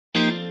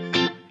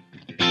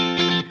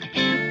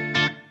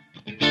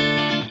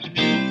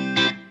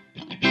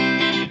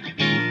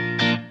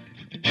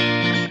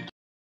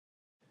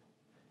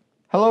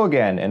Hello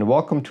again and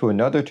welcome to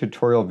another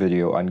tutorial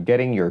video on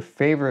getting your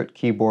favorite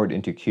keyboard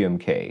into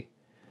QMK.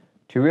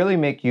 To really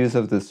make use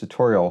of this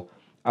tutorial,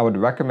 I would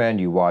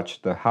recommend you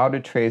watch the How to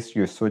Trace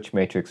Your Switch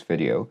Matrix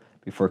video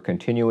before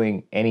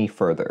continuing any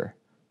further.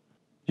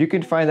 You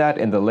can find that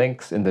in the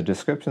links in the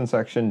description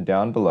section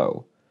down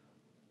below.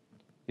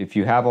 If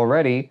you have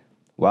already,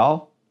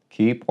 well,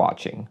 keep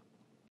watching.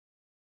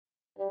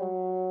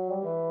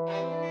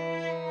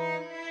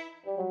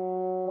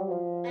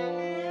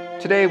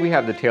 Today we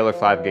have the Taylor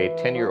Fladgate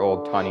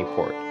 10-year-old Tawny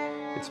port.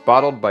 It's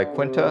bottled by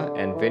Quinta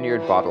and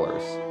Vineyard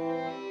Bottlers.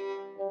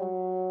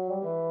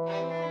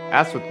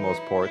 As with most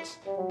ports,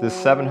 this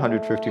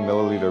 750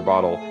 milliliter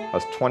bottle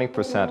has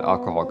 20%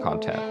 alcohol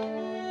content.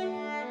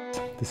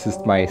 This is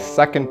my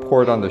second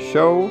port on the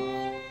show.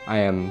 I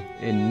am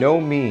in no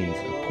means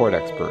a port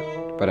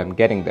expert, but I'm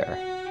getting there.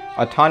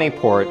 A Tawny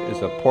port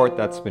is a port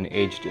that's been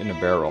aged in a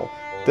barrel.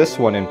 This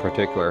one in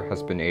particular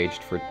has been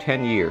aged for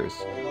 10 years.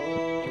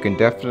 You can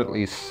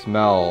definitely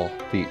smell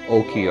the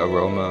oaky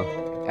aroma.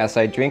 As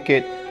I drink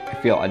it, I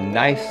feel a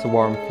nice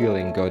warm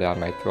feeling go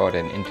down my throat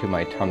and into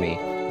my tummy.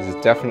 This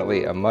is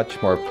definitely a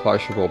much more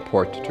pleasurable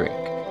port to drink.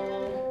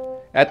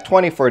 At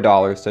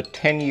 $24, the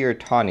 10-year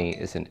Tawny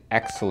is an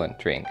excellent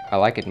drink. I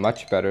like it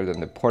much better than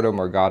the Porto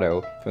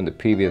Morgado from the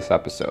previous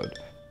episode.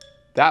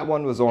 That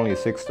one was only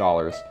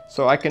 $6,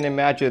 so I can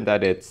imagine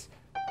that it's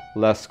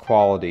less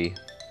quality.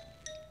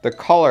 The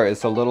color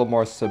is a little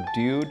more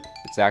subdued.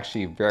 It's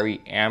actually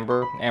very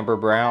amber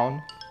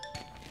brown.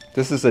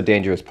 This is a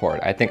dangerous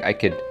port. I think I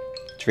could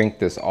drink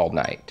this all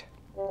night.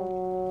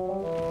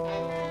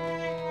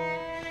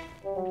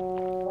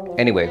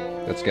 Anyway,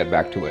 let's get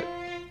back to it.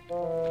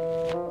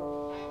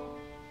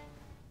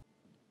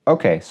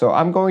 Okay, so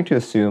I'm going to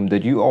assume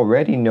that you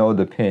already know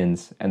the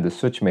pins and the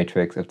switch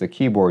matrix of the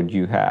keyboard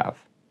you have.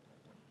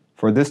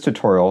 For this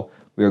tutorial,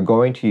 we are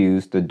going to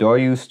use the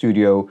Doyu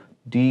Studio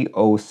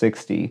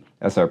D060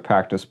 as our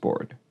practice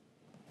board.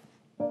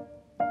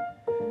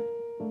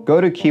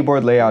 Go to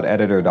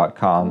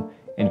keyboardlayouteditor.com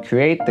and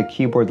create the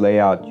keyboard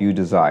layout you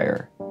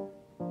desire.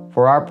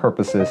 For our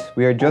purposes,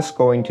 we are just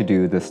going to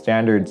do the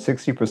standard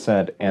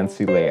 60%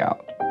 ANSI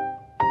layout.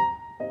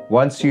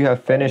 Once you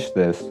have finished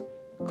this,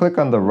 click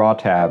on the Raw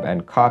tab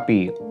and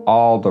copy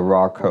all the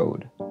raw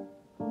code.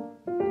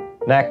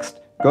 Next,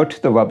 go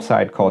to the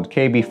website called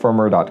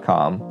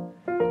kbfirmware.com.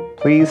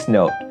 Please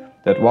note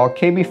that while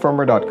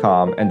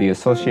kbfirmware.com and the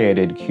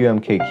associated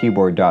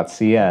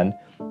qmkkeyboard.cn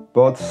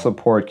both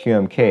support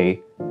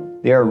QMK,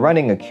 they are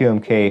running a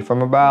QMK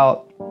from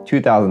about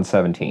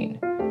 2017.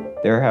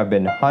 There have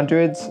been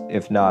hundreds,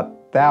 if not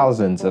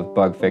thousands, of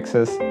bug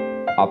fixes,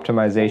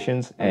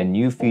 optimizations, and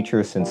new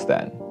features since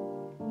then.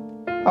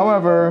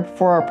 However,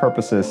 for our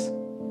purposes,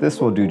 this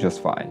will do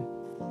just fine.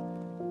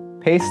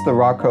 Paste the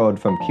raw code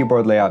from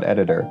Keyboard Layout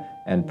Editor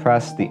and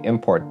press the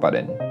Import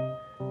button.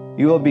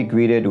 You will be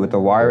greeted with a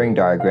wiring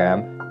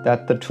diagram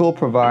that the tool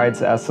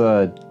provides as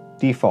a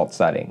default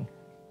setting.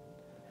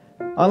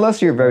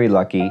 Unless you're very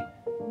lucky,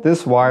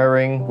 this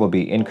wiring will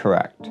be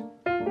incorrect.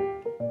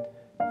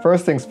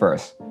 First things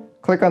first,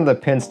 click on the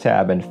Pins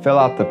tab and fill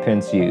out the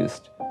pins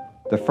used.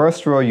 The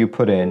first row you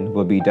put in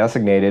will be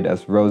designated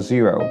as row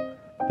 0.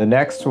 The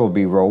next will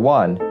be row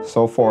 1,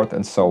 so forth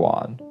and so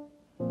on.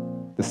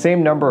 The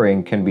same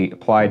numbering can be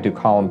applied to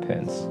column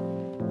pins.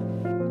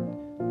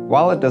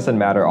 While it doesn't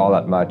matter all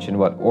that much in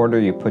what order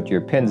you put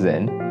your pins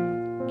in,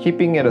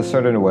 keeping it a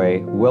certain way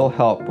will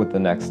help with the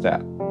next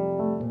step.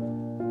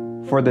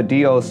 For the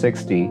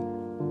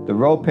D060, the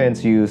row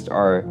pins used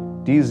are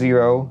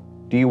D0,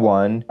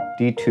 D1,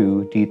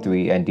 D2,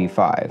 D3, and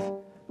D5.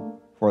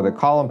 For the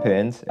column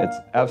pins, it's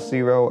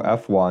F0,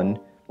 F1,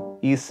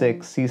 E6,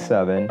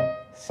 C7,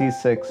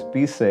 C6,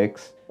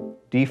 B6,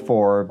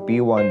 D4,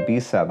 B1,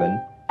 B7,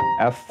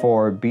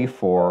 F4,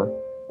 B4,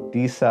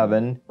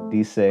 D7,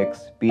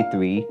 D6,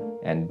 B3,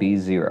 and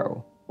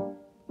B0.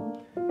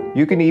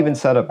 You can even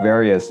set up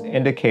various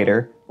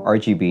indicator,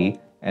 RGB,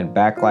 and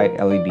backlight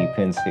LED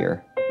pins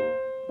here.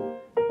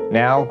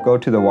 Now go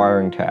to the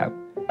Wiring tab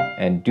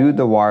and do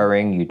the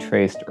wiring you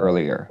traced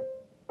earlier.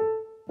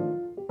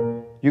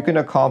 You can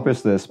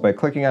accomplish this by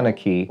clicking on a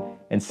key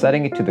and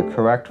setting it to the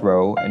correct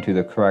row and to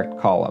the correct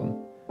column.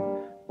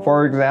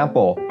 For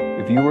example,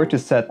 if you were to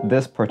set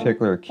this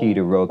particular key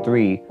to row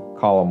 3,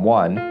 column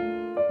 1,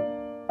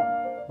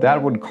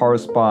 that would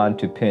correspond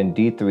to pin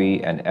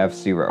D3 and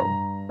F0.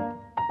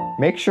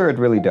 Make sure it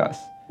really does.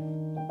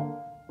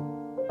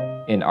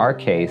 In our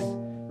case,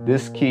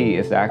 this key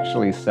is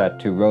actually set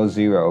to row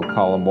 0,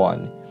 column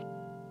 1,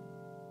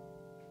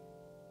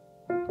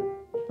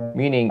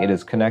 meaning it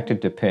is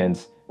connected to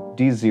pins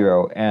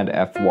D0 and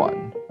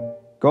F1.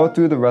 Go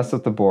through the rest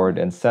of the board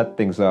and set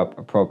things up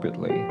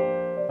appropriately.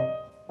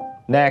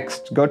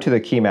 Next, go to the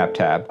Keymap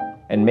tab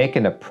and make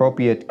an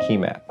appropriate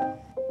keymap.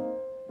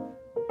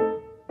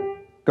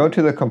 Go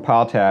to the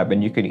Compile tab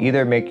and you can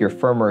either make your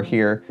firmware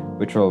here,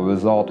 which will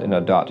result in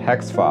a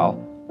 .hex file,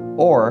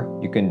 or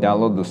you can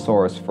download the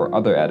source for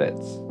other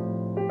edits.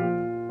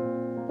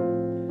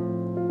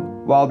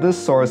 While this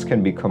source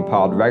can be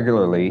compiled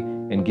regularly,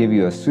 and give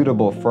you a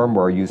suitable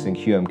firmware using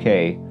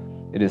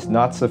QMK, it is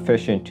not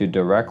sufficient to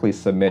directly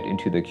submit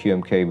into the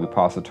QMK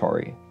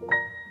repository.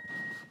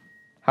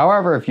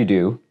 However, if you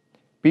do,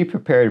 be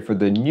prepared for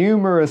the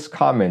numerous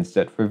comments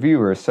that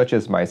reviewers such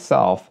as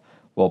myself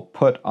will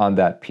put on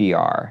that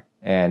PR,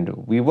 and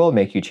we will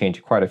make you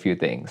change quite a few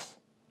things.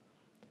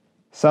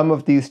 Some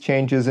of these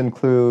changes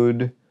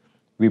include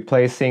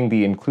replacing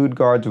the include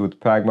guards with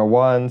pragma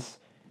ones,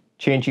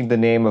 changing the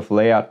name of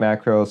layout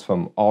macros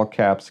from all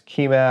caps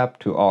Keymap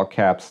to all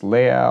caps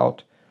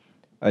layout,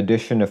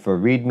 addition of a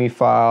README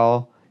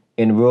file,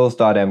 in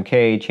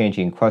rules.mk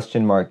changing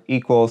question mark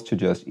equals to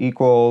just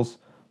equals,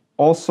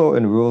 also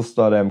in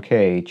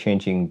rules.mk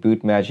changing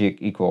boot magic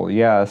equal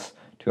yes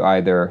to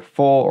either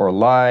full or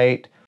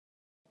light.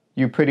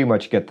 You pretty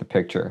much get the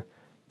picture.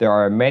 There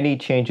are many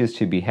changes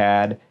to be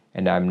had,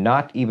 and I'm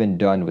not even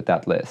done with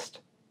that list.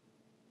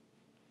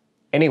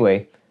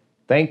 Anyway,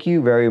 thank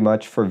you very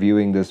much for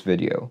viewing this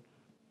video.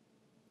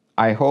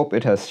 I hope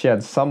it has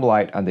shed some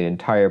light on the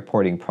entire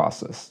porting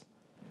process.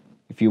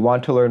 If you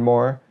want to learn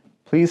more,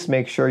 please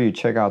make sure you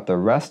check out the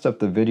rest of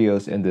the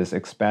videos in this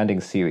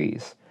expanding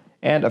series,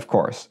 and of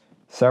course,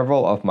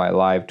 several of my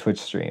live Twitch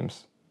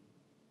streams.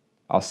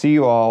 I'll see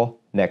you all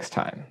next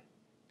time.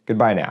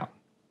 Goodbye now.